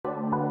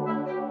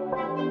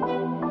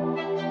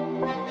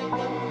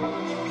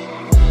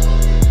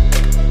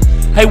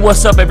Hey,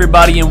 what's up,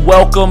 everybody, and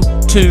welcome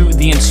to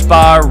the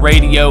Inspire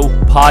Radio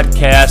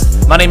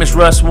podcast. My name is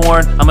Russ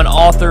Warren. I'm an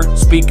author,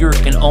 speaker,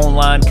 and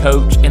online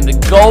coach, and the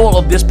goal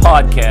of this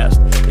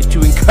podcast is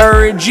to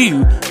encourage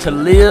you to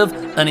live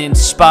an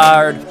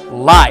inspired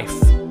life.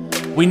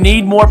 We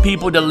need more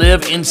people to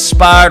live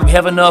inspired. We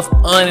have enough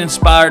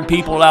uninspired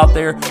people out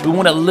there. We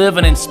want to live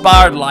an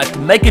inspired life, to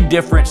make a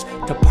difference,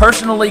 to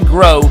personally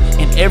grow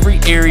in every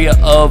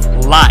area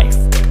of life.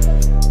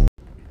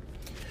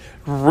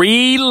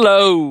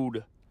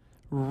 ReLoad.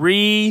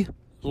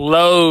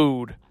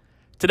 ReLoad.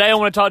 Today I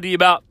want to talk to you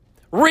about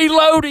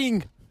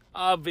reloading,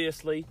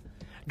 obviously.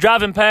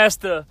 Driving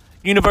past the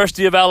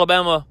University of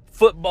Alabama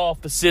football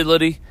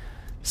facility,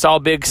 saw a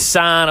big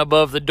sign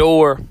above the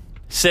door,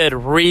 said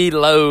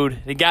ReLoad.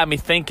 It got me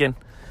thinking.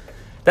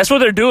 That's what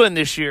they're doing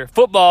this year.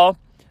 Football,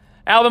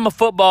 Alabama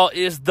football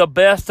is the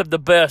best of the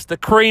best, the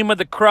cream of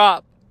the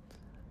crop,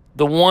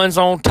 the ones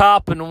on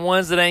top and the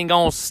ones that ain't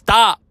gonna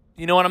stop.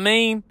 You know what I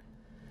mean?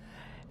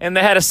 And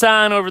they had a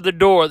sign over the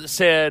door that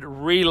said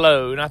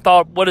ReLoad. And I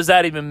thought, what does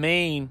that even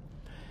mean?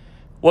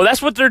 Well,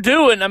 that's what they're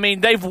doing. I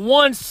mean, they've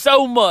won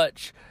so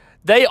much.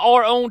 They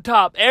are on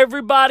top.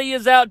 Everybody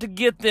is out to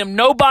get them.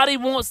 Nobody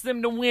wants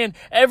them to win.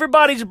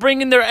 Everybody's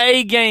bringing their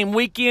A game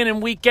week in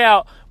and week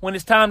out when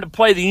it's time to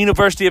play the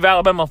University of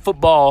Alabama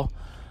football.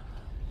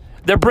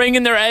 They're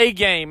bringing their A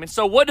game. And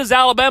so what does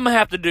Alabama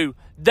have to do?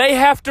 They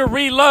have to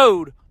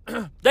reload.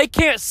 They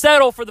can't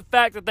settle for the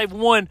fact that they've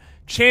won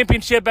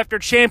championship after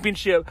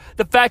championship,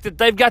 the fact that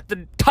they've got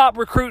the top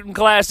recruiting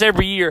class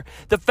every year,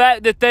 the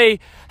fact that they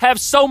have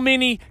so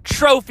many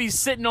trophies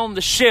sitting on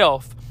the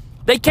shelf.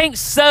 They can't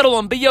settle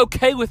and be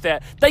okay with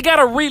that. They got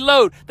to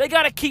reload. They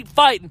got to keep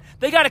fighting.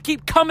 They got to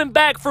keep coming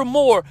back for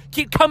more,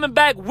 keep coming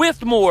back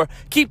with more,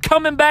 keep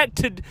coming back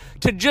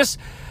to just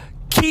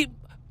keep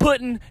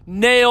putting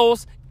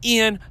nails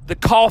in the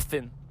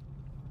coffin.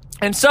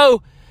 And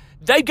so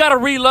they got to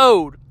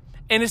reload.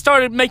 And it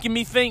started making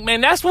me think,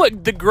 man, that's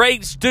what the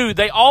greats do.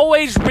 They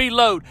always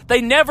reload.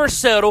 They never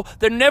settle.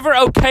 They're never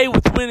okay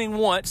with winning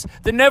once.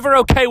 They're never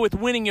okay with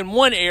winning in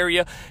one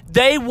area.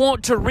 They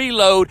want to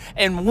reload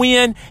and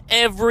win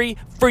every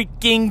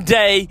freaking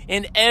day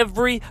in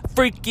every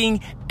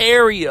freaking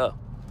area.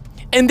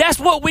 And that's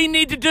what we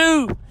need to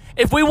do.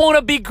 If we want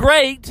to be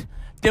great,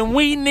 then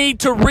we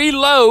need to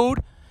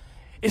reload.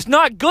 It's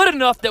not good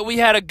enough that we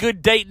had a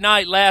good date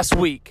night last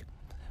week.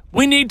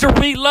 We need to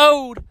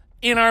reload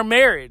in our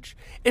marriage.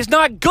 It's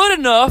not good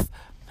enough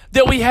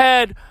that we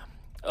had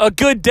a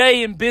good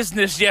day in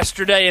business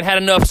yesterday and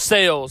had enough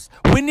sales.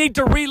 We need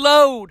to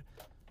reload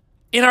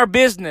in our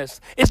business.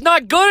 It's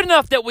not good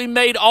enough that we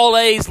made all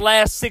A's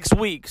last 6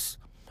 weeks.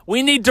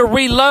 We need to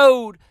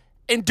reload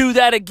and do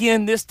that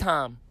again this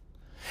time.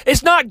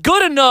 It's not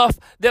good enough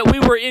that we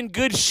were in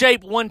good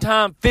shape one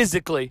time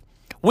physically.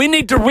 We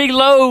need to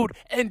reload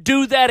and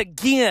do that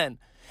again.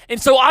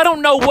 And so I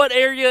don't know what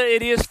area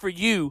it is for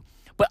you,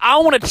 but I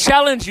want to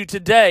challenge you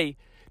today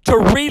to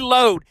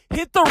reload.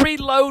 Hit the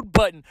reload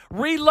button.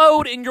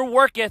 Reload in your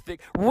work ethic.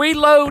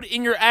 Reload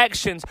in your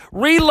actions.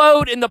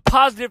 Reload in the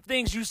positive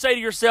things you say to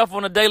yourself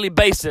on a daily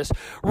basis.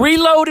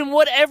 Reload in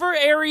whatever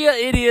area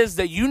it is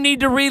that you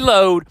need to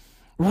reload.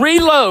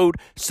 Reload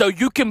so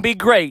you can be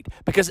great,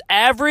 because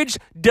average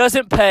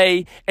doesn't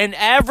pay, and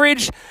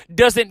average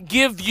doesn't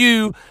give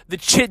you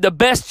the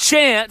best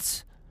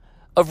chance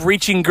of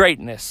reaching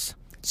greatness.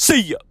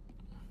 See ya.